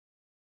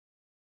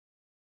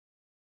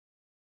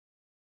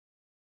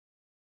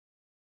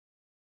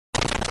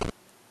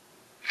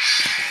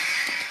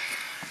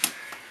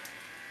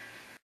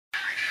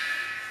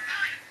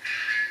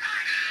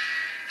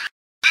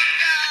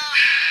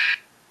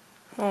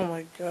Oh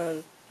my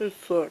god, this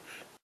sucks.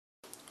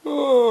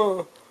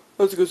 Oh,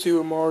 let's go see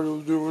what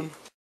Mario's doing.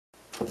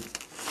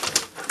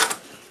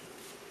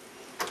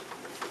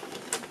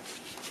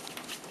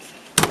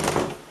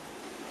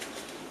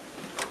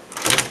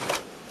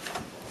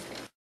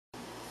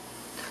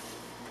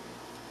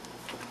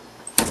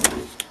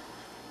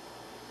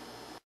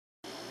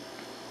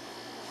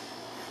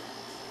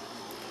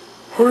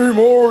 Hey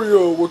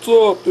Mario, what's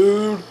up,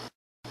 dude?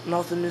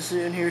 Nothing, just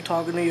sitting here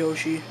talking to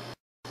Yoshi.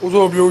 What's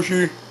up,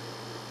 Yoshi?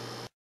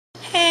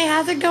 Hey,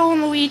 how's it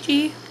going,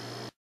 Luigi?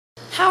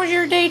 How's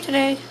your day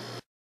today?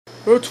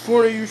 That's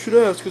funny you should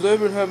ask, because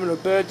I've been having a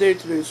bad day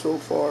today so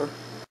far.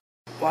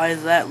 Why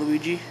is that,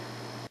 Luigi?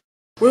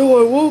 Well,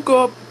 I woke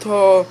up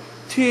to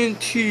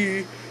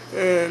TNT,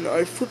 and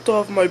I flipped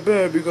off my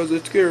bed because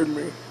it scared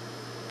me.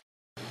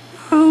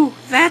 Oh,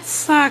 that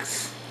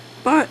sucks.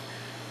 But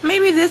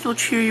maybe this will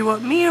cheer you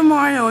up. Me and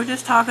Mario are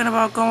just talking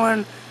about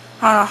going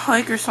on a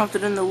hike or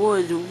something in the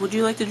woods. Would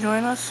you like to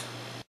join us?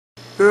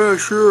 Yeah,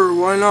 sure,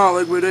 why not?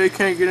 Like, my day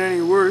can't get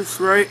any worse,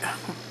 right?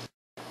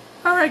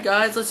 Alright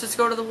guys, let's just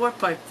go to the warp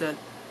pipe then.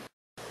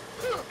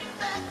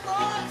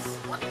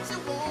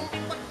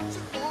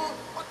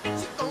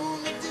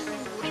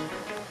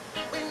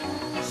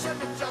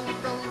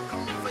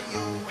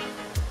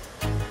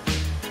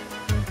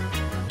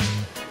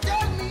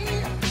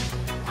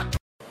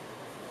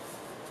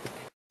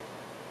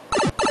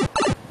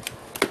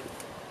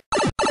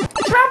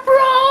 Drum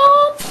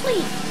roll,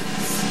 please.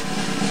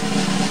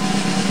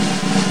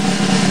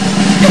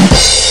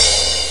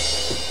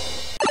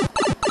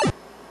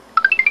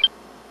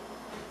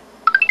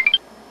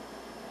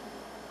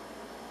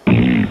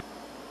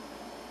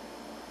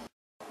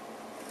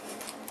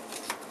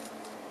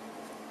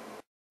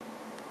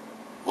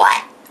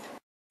 What?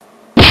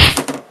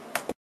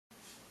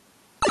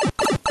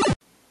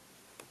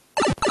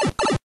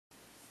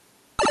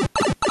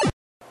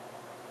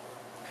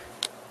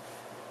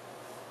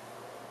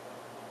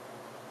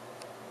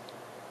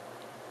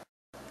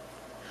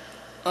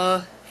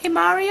 Hey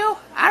Mario,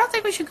 I don't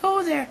think we should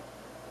go there.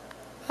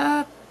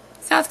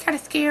 Sounds kind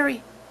of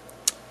scary.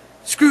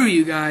 Screw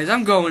you guys,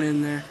 I'm going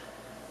in there.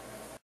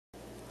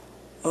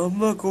 I'm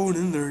not going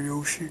in there,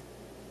 Yoshi.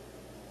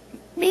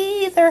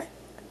 Me either.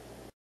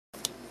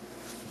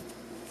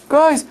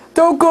 Guys,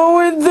 don't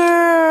go in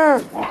there!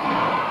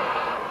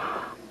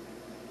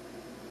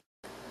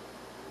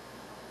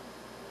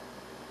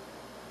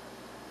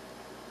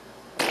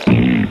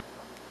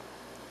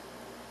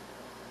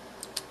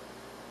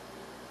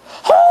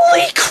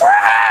 Holy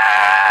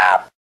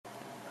crap!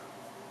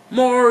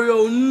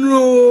 Mario,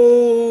 no!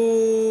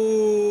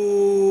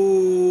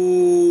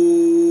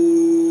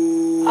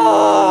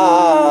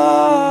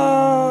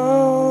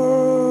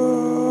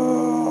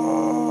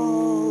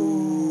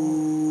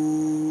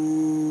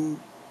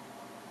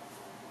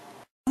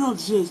 No,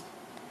 just...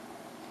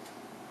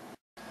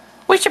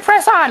 We should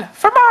press on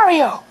for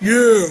Mario.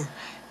 Yeah!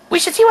 We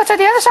should see what's on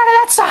the other side of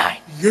that sign.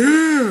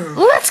 Yeah!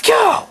 Let's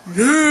go.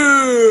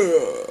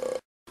 Yeah!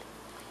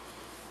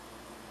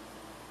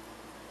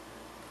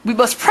 We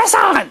must press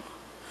on.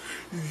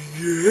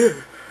 Yeah!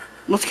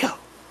 Let's go.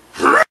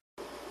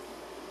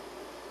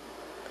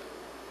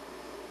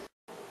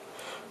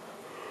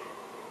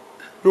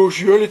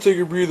 Yoshi, I need to take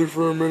a breather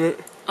for a minute.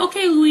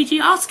 Okay,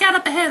 Luigi, I'll scout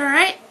up ahead,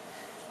 alright?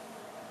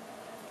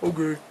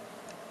 Okay.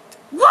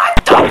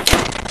 What the?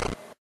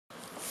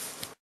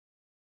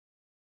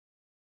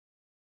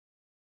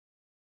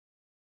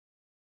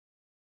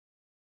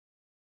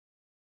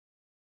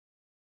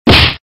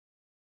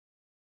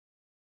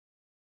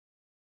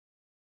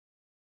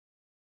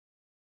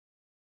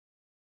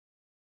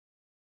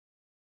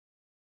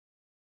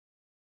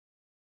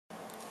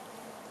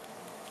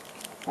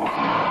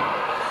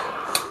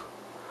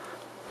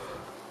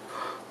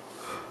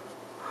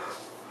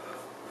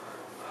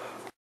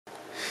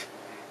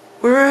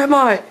 Where am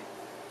I?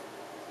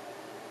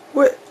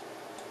 What?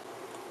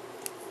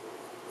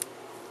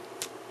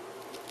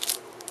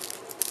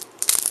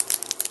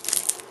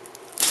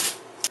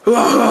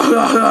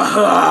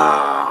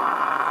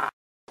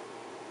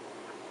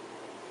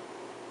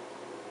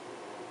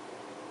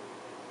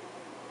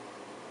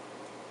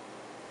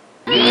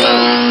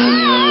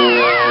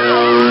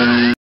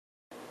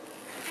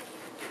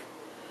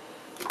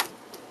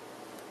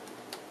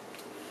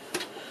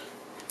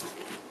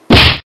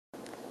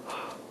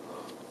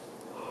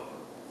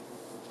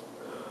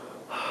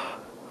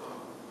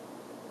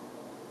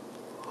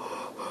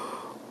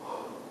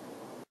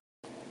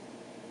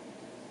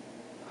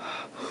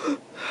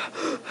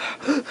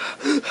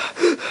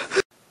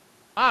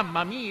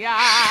 Mamma mia!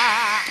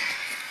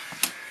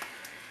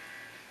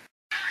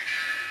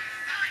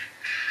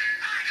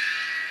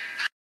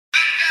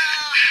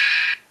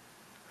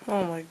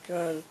 Oh my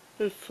god,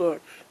 this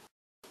sucks.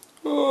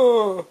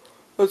 Oh,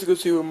 let's go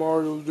see what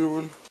Mario's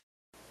doing.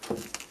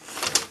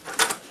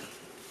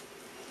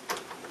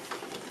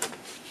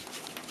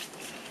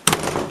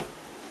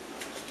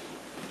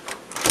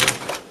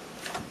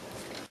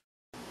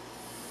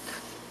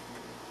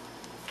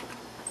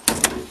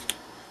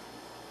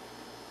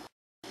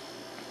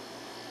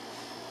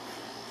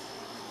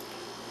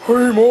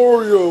 Hey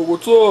Mario,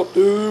 what's up,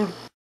 dude?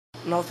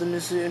 Nothing,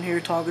 just sitting here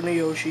talking to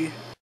Yoshi.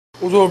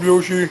 What's up,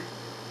 Yoshi?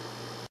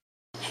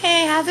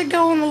 Hey, how's it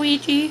going,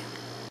 Luigi?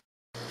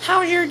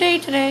 How's your day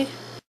today?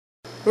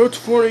 That's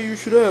funny you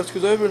should ask,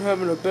 because I've been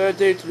having a bad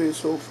day today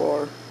so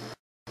far.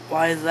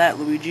 Why is that,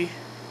 Luigi?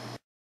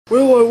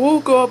 Well, I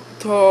woke up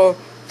to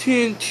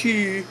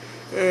TNT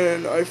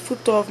and I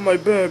flipped off my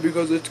bed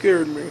because it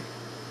scared me.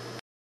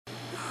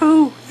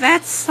 Oh,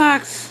 that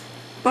sucks.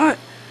 But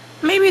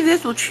maybe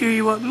this will cheer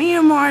you up. Me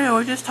and Mario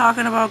were just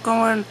talking about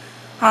going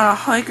on a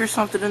hike or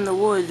something in the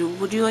woods.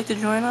 Would you like to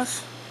join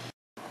us?